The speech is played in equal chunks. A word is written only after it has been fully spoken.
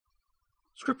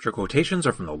Scripture quotations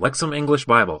are from the Lexham English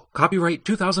Bible. Copyright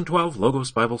 2012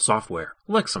 Logos Bible Software.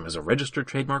 Lexham is a registered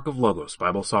trademark of Logos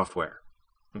Bible Software.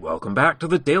 Welcome back to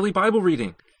the Daily Bible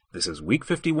Reading. This is Week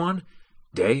 51,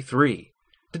 Day 3.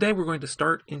 Today we're going to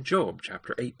start in Job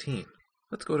chapter 18.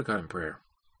 Let's go to God in prayer.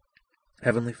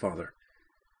 Heavenly Father,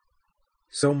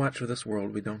 so much of this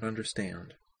world we don't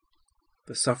understand.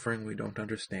 The suffering we don't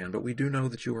understand, but we do know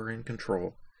that you are in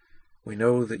control. We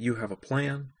know that you have a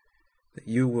plan, that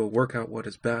you will work out what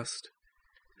is best,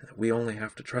 and that we only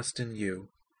have to trust in you.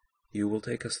 You will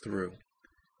take us through.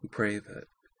 We pray that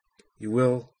you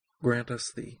will grant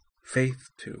us the faith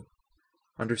to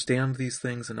understand these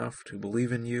things enough to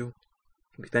believe in you.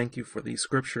 We thank you for these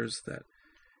scriptures that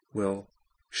will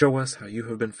show us how you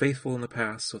have been faithful in the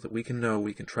past so that we can know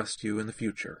we can trust you in the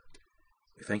future.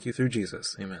 We thank you through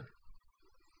Jesus. Amen.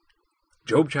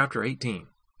 Job chapter 18.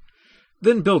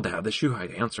 Then Bildad the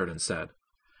Shuhite answered and said,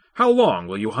 How long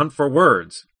will you hunt for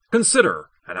words? Consider,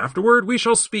 and afterward we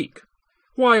shall speak.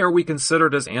 Why are we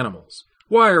considered as animals?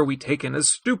 Why are we taken as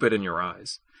stupid in your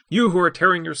eyes? You who are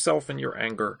tearing yourself in your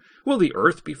anger, will the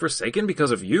earth be forsaken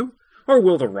because of you? Or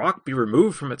will the rock be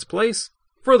removed from its place?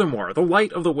 Furthermore, the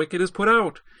light of the wicked is put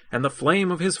out, and the flame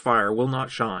of his fire will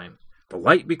not shine. The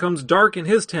light becomes dark in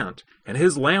his tent, and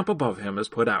his lamp above him is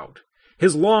put out.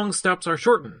 His long steps are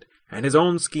shortened, and his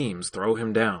own schemes throw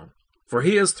him down. For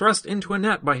he is thrust into a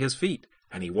net by his feet,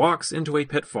 and he walks into a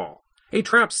pitfall. A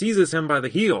trap seizes him by the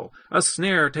heel, a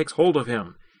snare takes hold of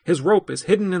him. His rope is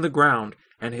hidden in the ground,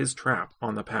 and his trap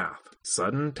on the path.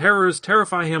 Sudden terrors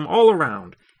terrify him all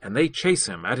around, and they chase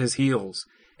him at his heels.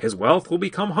 His wealth will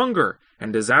become hunger,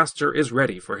 and disaster is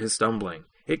ready for his stumbling.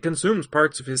 It consumes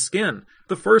parts of his skin.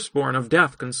 The firstborn of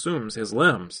death consumes his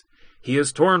limbs. He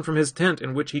is torn from his tent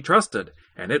in which he trusted,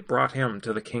 and it brought him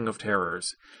to the king of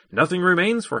terrors. Nothing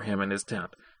remains for him in his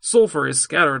tent. Sulfur is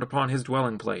scattered upon his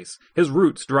dwelling place. His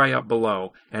roots dry up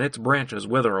below, and its branches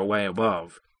wither away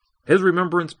above. His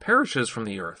remembrance perishes from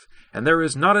the earth, and there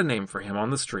is not a name for him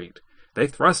on the street. They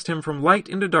thrust him from light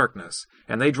into darkness,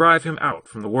 and they drive him out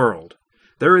from the world.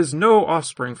 There is no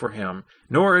offspring for him,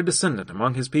 nor a descendant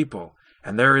among his people,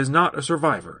 and there is not a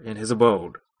survivor in his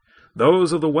abode.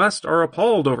 Those of the west are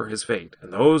appalled over his fate,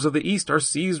 and those of the east are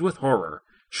seized with horror.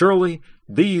 Surely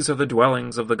these are the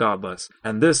dwellings of the godless,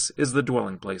 and this is the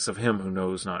dwelling place of him who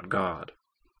knows not God.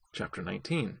 Chapter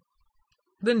 19.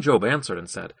 Then Job answered and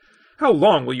said, How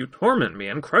long will you torment me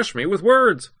and crush me with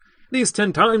words? These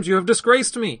 10 times you have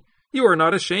disgraced me. You are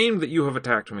not ashamed that you have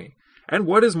attacked me. And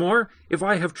what is more, if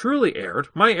I have truly erred,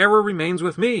 my error remains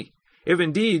with me. If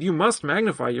indeed you must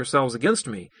magnify yourselves against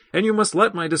me, and you must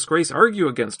let my disgrace argue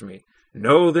against me,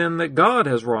 know then that God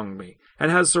has wronged me, and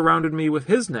has surrounded me with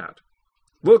his net.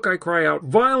 Look, I cry out,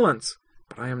 violence!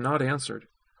 But I am not answered.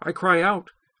 I cry out,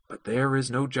 but there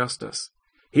is no justice.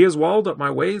 He has walled up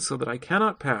my ways so that I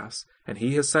cannot pass, and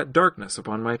he has set darkness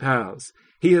upon my paths.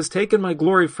 He has taken my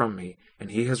glory from me,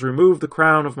 and he has removed the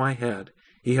crown of my head.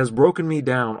 He has broken me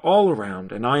down all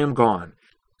around, and I am gone.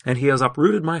 And he has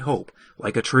uprooted my hope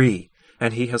like a tree,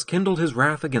 and he has kindled his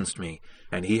wrath against me,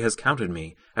 and he has counted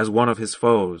me as one of his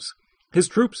foes. His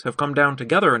troops have come down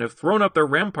together, and have thrown up their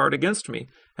rampart against me,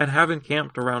 and have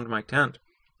encamped around my tent.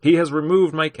 He has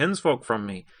removed my kinsfolk from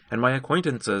me, and my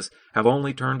acquaintances have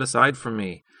only turned aside from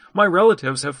me. My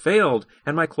relatives have failed,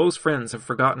 and my close friends have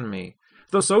forgotten me.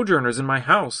 The sojourners in my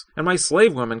house and my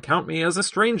slave women count me as a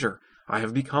stranger. I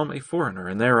have become a foreigner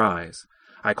in their eyes.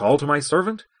 I call to my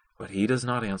servant, but he does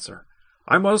not answer.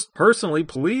 I must personally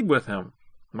plead with him.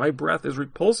 My breath is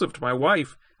repulsive to my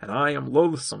wife, and I am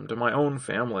loathsome to my own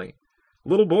family.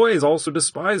 Little boys also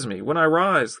despise me. When I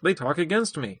rise, they talk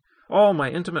against me. All my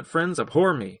intimate friends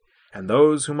abhor me, and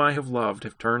those whom I have loved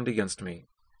have turned against me.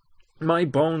 My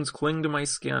bones cling to my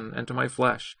skin and to my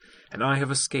flesh, and I have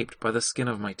escaped by the skin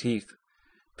of my teeth.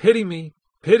 Pity me,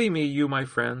 you my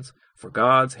friends, for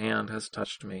God's hand has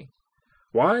touched me.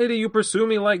 Why do you pursue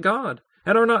me like God,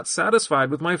 and are not satisfied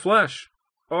with my flesh?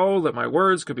 Oh, that my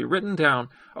words could be written down.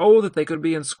 Oh, that they could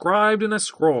be inscribed in a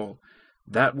scroll,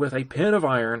 that with a pen of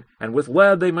iron and with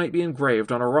lead they might be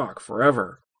engraved on a rock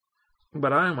forever.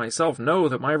 But I myself know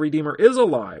that my Redeemer is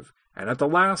alive, and at the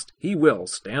last he will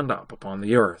stand up upon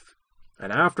the earth.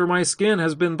 And after my skin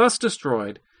has been thus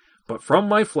destroyed, but from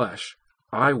my flesh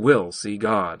I will see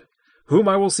God, whom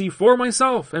I will see for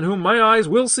myself, and whom my eyes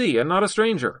will see, and not a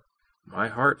stranger. My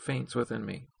heart faints within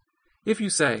me. If you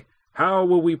say, How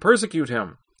will we persecute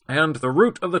him? And the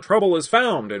root of the trouble is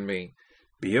found in me.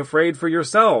 Be afraid for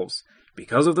yourselves,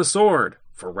 because of the sword,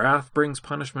 for wrath brings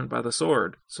punishment by the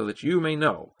sword, so that you may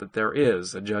know that there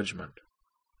is a judgment.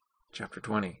 Chapter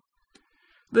 20.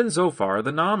 Then Zophar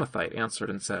the Naamathite answered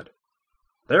and said,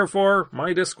 Therefore,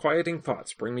 my disquieting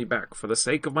thoughts bring me back for the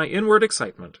sake of my inward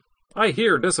excitement. I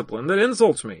hear discipline that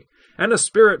insults me, and a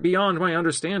spirit beyond my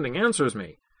understanding answers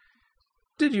me.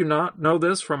 Did you not know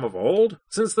this from of old,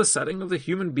 since the setting of the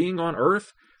human being on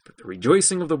earth, that the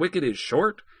rejoicing of the wicked is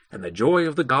short, and the joy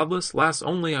of the godless lasts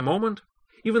only a moment?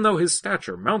 Even though his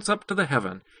stature mounts up to the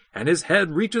heaven, and his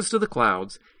head reaches to the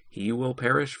clouds, he will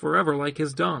perish forever like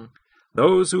his dung.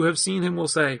 Those who have seen him will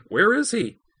say, Where is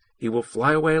he? He will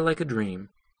fly away like a dream,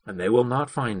 and they will not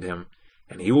find him,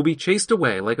 and he will be chased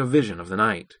away like a vision of the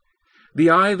night. The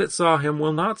eye that saw him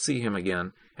will not see him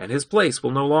again, and his place will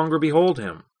no longer behold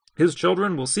him. His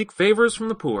children will seek favors from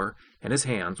the poor, and his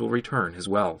hands will return his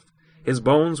wealth. His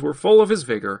bones were full of his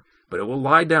vigor, but it will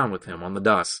lie down with him on the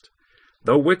dust.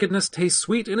 Though wickedness tastes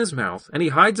sweet in his mouth, and he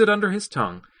hides it under his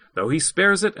tongue, though he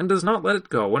spares it and does not let it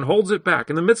go, and holds it back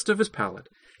in the midst of his palate,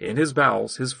 in his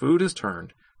bowels his food is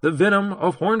turned, the venom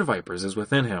of horned vipers is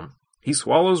within him. He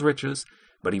swallows riches,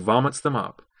 but he vomits them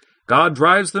up. God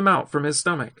drives them out from his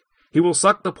stomach. He will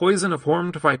suck the poison of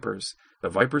horned vipers. The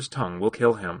viper's tongue will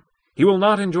kill him. He will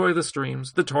not enjoy the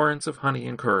streams, the torrents of honey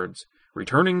and curds.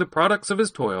 Returning the products of his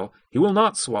toil, he will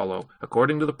not swallow.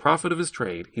 According to the profit of his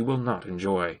trade, he will not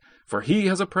enjoy. For he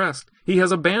has oppressed, he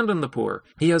has abandoned the poor.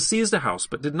 He has seized a house,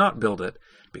 but did not build it.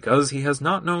 Because he has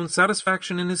not known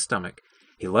satisfaction in his stomach,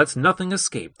 he lets nothing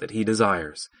escape that he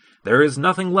desires. There is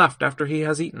nothing left after he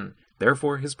has eaten.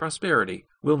 Therefore his prosperity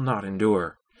will not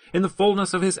endure. In the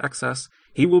fullness of his excess,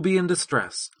 he will be in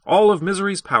distress. All of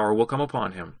misery's power will come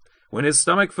upon him. When his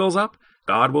stomach fills up,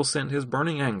 God will send his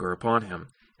burning anger upon him,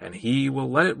 and he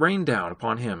will let it rain down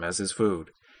upon him as his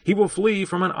food. He will flee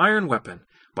from an iron weapon,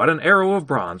 but an arrow of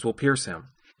bronze will pierce him.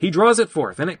 He draws it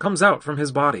forth, and it comes out from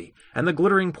his body, and the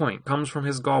glittering point comes from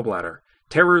his gallbladder.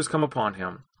 Terrors come upon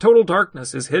him. Total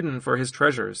darkness is hidden for his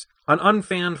treasures. An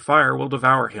unfanned fire will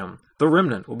devour him. The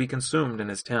remnant will be consumed in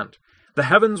his tent. The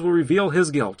heavens will reveal his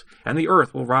guilt, and the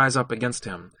earth will rise up against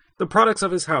him. The products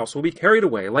of his house will be carried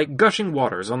away like gushing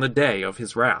waters on the day of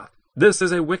his wrath. This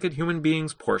is a wicked human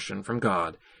being's portion from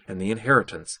God, and the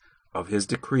inheritance of his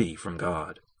decree from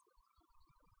God.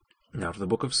 Now to the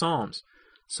book of Psalms.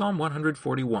 Psalm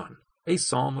 141, a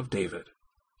psalm of David.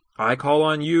 I call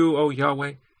on you, O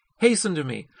Yahweh. Hasten to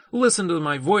me. Listen to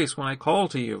my voice when I call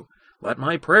to you. Let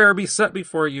my prayer be set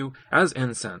before you as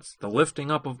incense, the lifting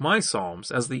up of my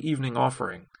psalms as the evening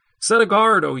offering. Set a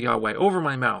guard, O Yahweh, over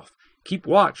my mouth. Keep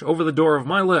watch over the door of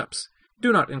my lips.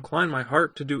 Do not incline my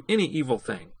heart to do any evil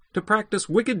thing, to practice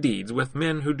wicked deeds with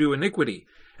men who do iniquity,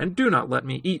 and do not let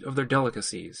me eat of their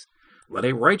delicacies. Let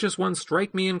a righteous one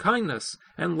strike me in kindness,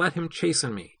 and let him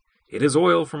chasten me. It is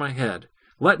oil for my head.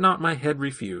 Let not my head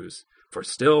refuse, for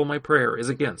still my prayer is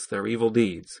against their evil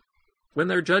deeds. When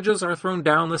their judges are thrown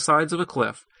down the sides of a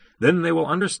cliff, then they will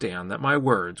understand that my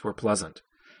words were pleasant.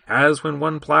 As when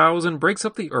one plows and breaks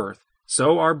up the earth,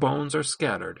 so our bones are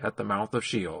scattered at the mouth of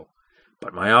Sheol.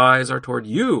 But my eyes are toward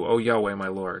you, O Yahweh my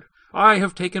Lord. I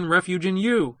have taken refuge in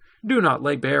you. Do not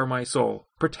lay bare my soul.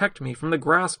 Protect me from the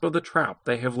grasp of the trap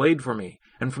they have laid for me,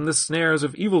 and from the snares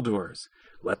of evildoers.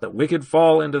 Let the wicked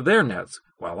fall into their nets,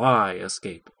 while I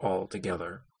escape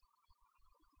altogether.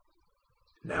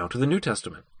 Now to the New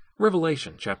Testament.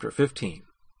 Revelation chapter 15.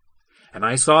 And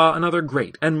I saw another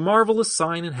great and marvelous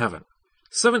sign in heaven,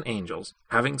 7 angels,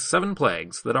 having 7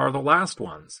 plagues that are the last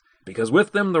ones, because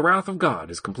with them the wrath of God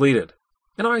is completed.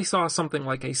 And I saw something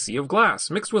like a sea of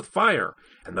glass mixed with fire,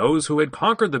 and those who had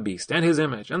conquered the beast and his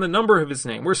image and the number of his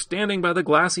name were standing by the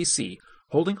glassy sea,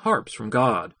 holding harps from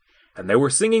God. And they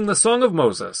were singing the song of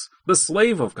Moses, the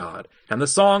slave of God, and the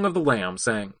song of the Lamb,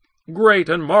 saying, Great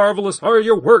and marvelous are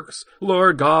your works,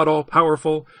 Lord God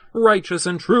all-powerful. Righteous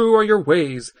and true are your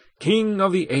ways, King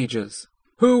of the ages.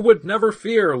 Who would never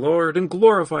fear, Lord, and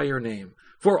glorify your name?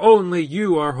 For only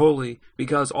you are holy,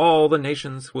 because all the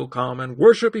nations will come and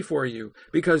worship before you,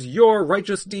 because your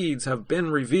righteous deeds have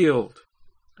been revealed.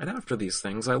 And after these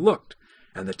things I looked,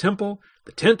 and the temple,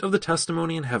 the tent of the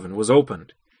testimony in heaven, was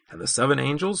opened. And the 7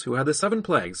 angels who had the 7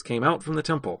 plagues came out from the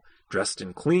temple, dressed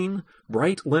in clean,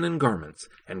 bright linen garments,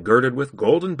 and girded with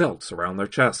golden belts around their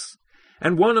chests.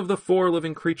 And one of the 4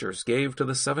 living creatures gave to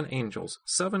the 7 angels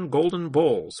 7 golden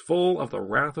bowls full of the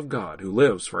wrath of God, who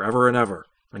lives forever and ever.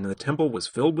 And the temple was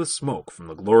filled with smoke from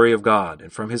the glory of God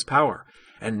and from his power,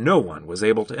 and no one was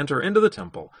able to enter into the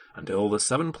temple until the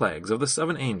 7 plagues of the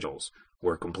 7 angels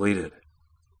were completed.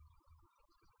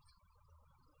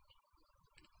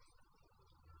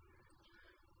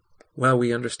 Well,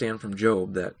 we understand from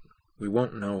Job that we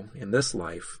won't know in this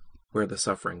life where the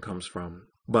suffering comes from,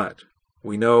 but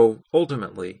we know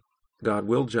ultimately God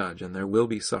will judge and there will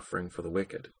be suffering for the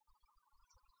wicked.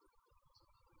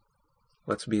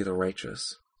 Let's be the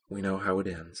righteous. we know how it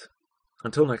ends.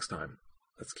 Until next time,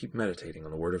 let's keep meditating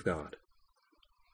on the Word of God.